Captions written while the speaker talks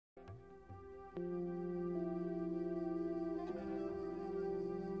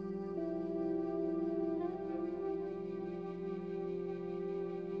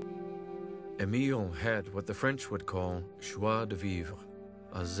Emil had what the French would call joie de vivre,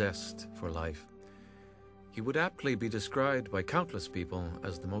 a zest for life. He would aptly be described by countless people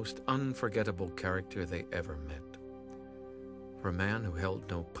as the most unforgettable character they ever met. For a man who held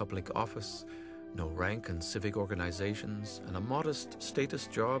no public office, no rank in civic organizations, and a modest status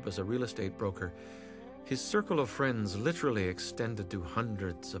job as a real estate broker, his circle of friends literally extended to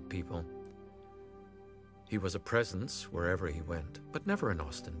hundreds of people. He was a presence wherever he went, but never an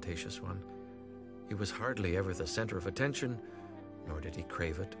ostentatious one. He was hardly ever the center of attention, nor did he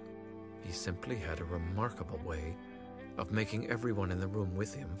crave it. He simply had a remarkable way of making everyone in the room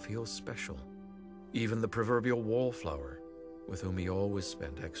with him feel special, even the proverbial wallflower, with whom he always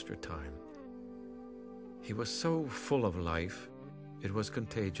spent extra time. He was so full of life, it was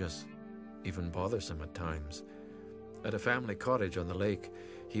contagious, even bothersome at times. At a family cottage on the lake,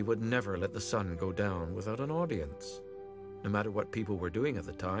 he would never let the sun go down without an audience. No matter what people were doing at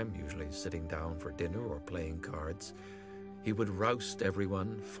the time, usually sitting down for dinner or playing cards, he would roust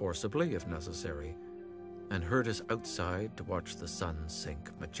everyone forcibly if necessary, and herd us outside to watch the sun sink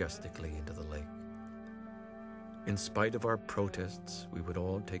majestically into the lake. In spite of our protests, we would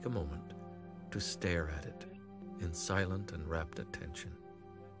all take a moment to stare at it in silent and rapt attention.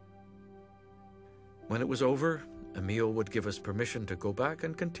 When it was over, Emil would give us permission to go back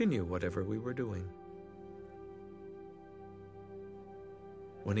and continue whatever we were doing.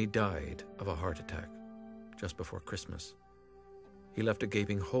 When he died of a heart attack just before Christmas, he left a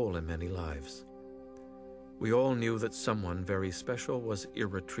gaping hole in many lives. We all knew that someone very special was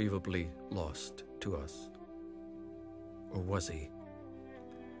irretrievably lost to us. Or was he?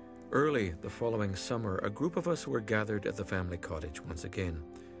 Early the following summer, a group of us were gathered at the family cottage once again.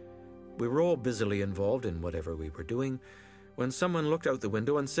 We were all busily involved in whatever we were doing when someone looked out the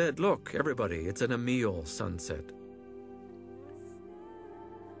window and said, "Look, everybody, it's an Emil sunset."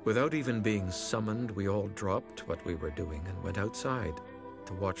 Without even being summoned, we all dropped what we were doing and went outside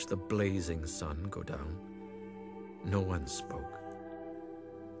to watch the blazing sun go down. No one spoke.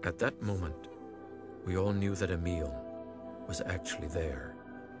 At that moment, we all knew that Emil was actually there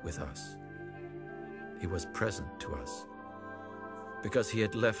with us. He was present to us because he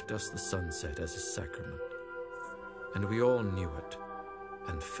had left us the sunset as a sacrament, and we all knew it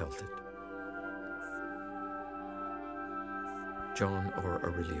and felt it. John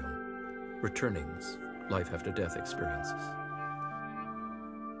Aurelio, Returnings, Life After Death Experiences.